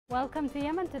Welcome to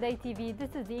Yemen Today TV.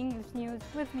 This is the English news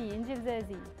with me, Angel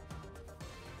Zazi.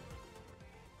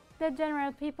 The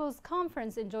General People's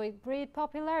Conference enjoyed great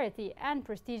popularity and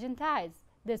prestige in Taiz.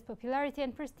 This popularity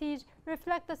and prestige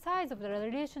reflect the size of the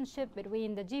relationship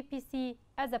between the GPC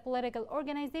as a political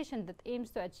organization that aims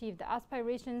to achieve the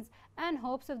aspirations and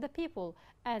hopes of the people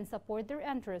and support their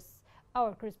interests.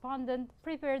 Our correspondent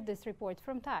prepared this report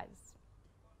from Taiz.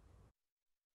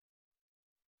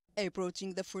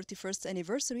 Approaching the 41st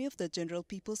anniversary of the General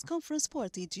People's Conference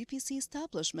Party GPC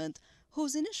establishment,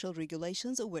 whose initial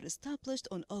regulations were established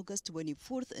on August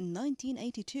 24,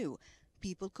 1982,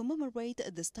 people commemorate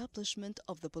the establishment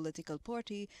of the political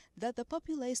party that the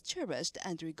populace cherished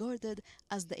and regarded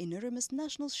as the enormous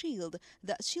national shield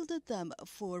that shielded them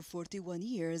for 41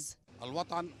 years.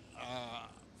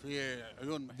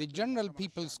 The General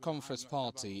People's Conference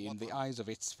Party, in the eyes of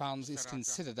its fans, is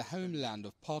considered a homeland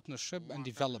of partnership and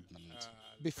development.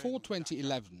 Before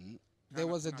 2011, there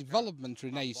was a development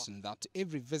renaissance that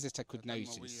every visitor could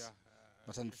notice.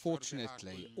 But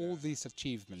unfortunately, all these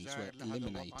achievements were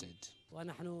eliminated.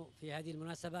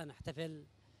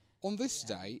 On this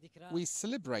day, we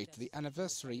celebrate the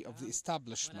anniversary of the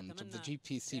establishment of the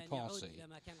GPC party,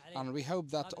 and we hope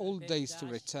that all days to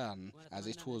return as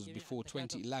it was before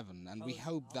 2011, and we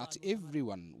hope that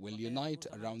everyone will unite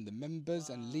around the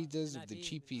members and leaders of the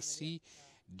GPC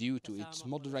due to its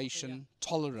moderation,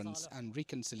 tolerance and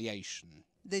reconciliation.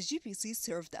 The GPC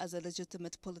served as a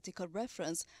legitimate political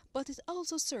reference, but it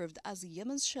also served as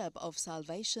Yemen's ship of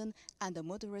salvation and a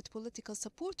moderate political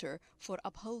supporter for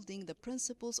upholding the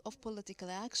principles of political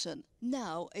action.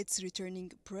 Now it's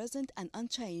returning present and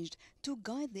unchanged to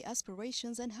guide the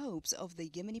aspirations and hopes of the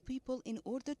Yemeni people in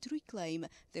order to reclaim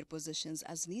their positions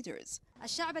as leaders.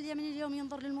 Today,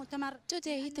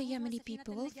 the Yemeni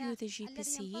people view the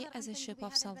GPC as a ship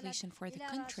of salvation for the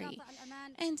country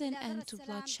and an end to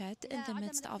bloodshed in the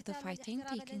midst of the fighting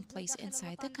taking place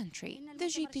inside the country. The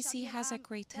GPC has a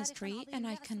great history, and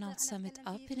I cannot sum it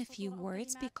up in a few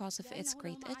words because of its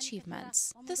great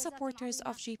achievements. The supporters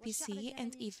of GPC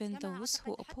and even those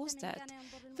who opposed it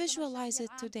visualize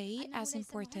it today as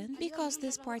important because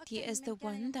this party is the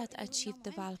one that achieved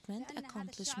development,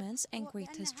 accomplishments, and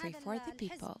great history for the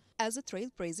people. As a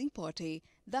trailblazing party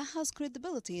that has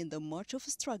credibility in the march of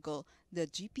struggle, the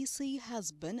GPC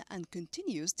has been and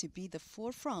continues to be the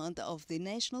forefront of the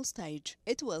national stage.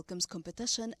 It welcomes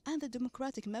competition and the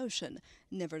democratic motion.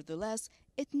 Nevertheless,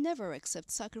 it never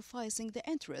accepts sacrificing the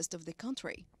interest of the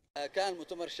country. The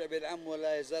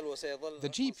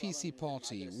GPC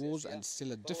party was and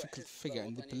still a difficult figure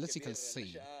in the political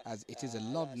scene, as it is a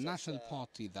large national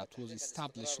party that was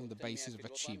established on the basis of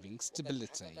achieving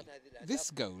stability.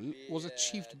 This goal was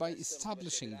achieved by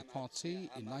establishing the party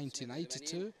in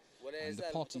 1982, and the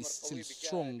party is still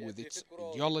strong with its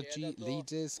ideology,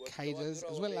 leaders, cadres,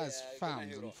 as well as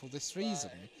fans, and for this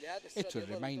reason, it will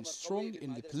remain strong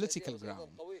in the political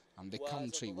ground, and the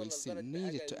country will still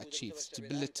need it to achieve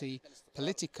stability,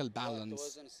 political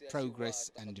balance,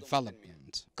 progress and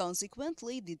development.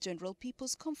 Consequently, the General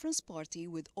People's Conference Party,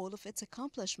 with all of its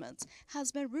accomplishments,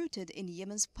 has been rooted in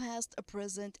Yemen's past,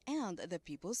 present and the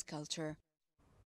people's culture.